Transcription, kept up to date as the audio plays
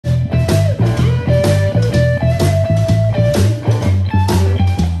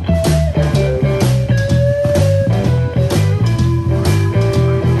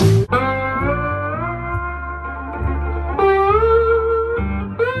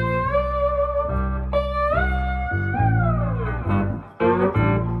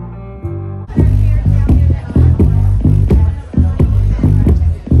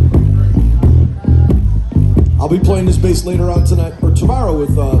be playing this bass later on tonight, or tomorrow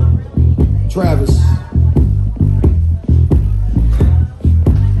with Travis.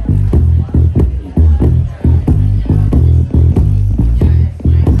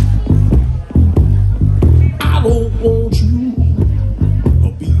 I don't want you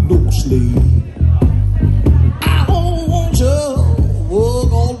to be no slave. I don't want you to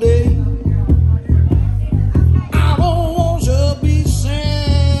work all day. I don't want you to be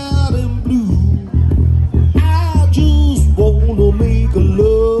sad and blue. I just wanna make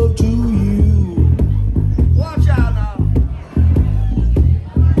love to you. Watch out now.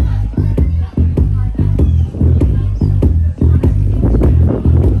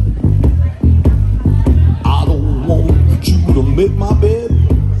 I don't want you to make my bed.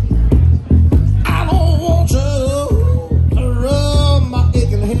 I don't want you to rub my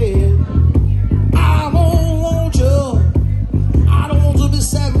aching head. I don't want you to be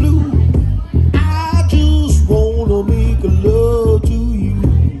sad blue. I just wanna make love to you.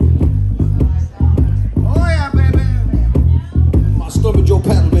 Oh yeah, baby. My Stumpy Joe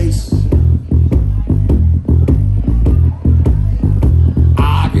paddle bass.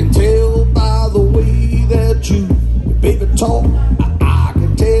 I can tell by the way that you, baby, talk. I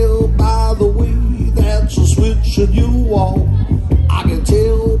can tell by the way that you switch and you walk. I can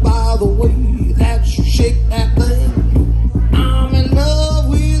tell by the way that you shake that thing. I'm in love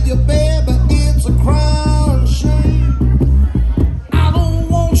with you, baby. It's a crime and shame. I don't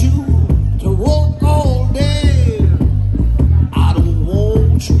want you to work all day. I don't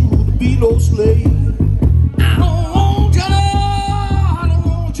want you to be no slave. I don't want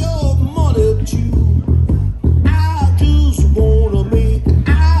your money too. I just wanna make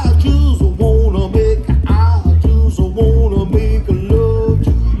love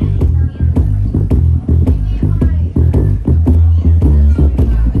to you.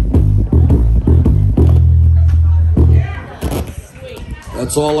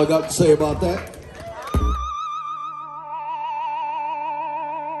 That's all I got to say about that.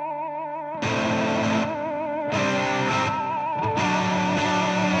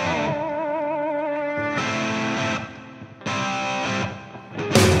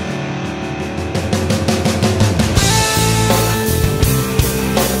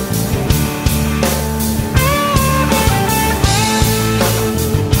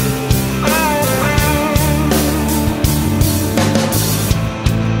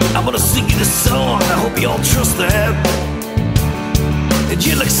 I'm gonna sing you this song, I hope you all trust that. And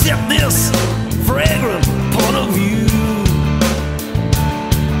you'll accept this fragrant point of view.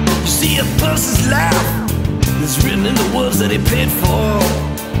 You see, a person's life is written in the words that he paid for.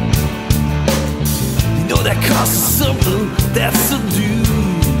 You know that costs something, that's a due.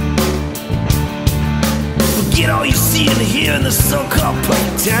 Forget all you see and hear in the so-called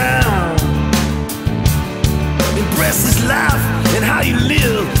public town. Embrace this life and how you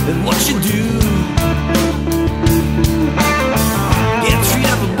live and what you do. Yeah, treat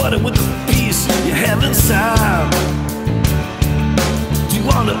everybody with the peace you have inside. Do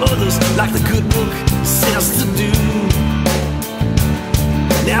unto others like the good book says to do.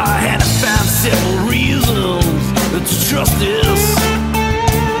 Now I had to find several reasons to trust this.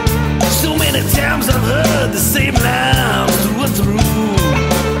 So many times I've heard the same lines through and through.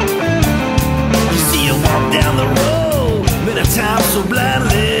 You walk down the road many times so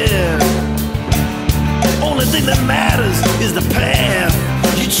blindly. Only thing that matters is the path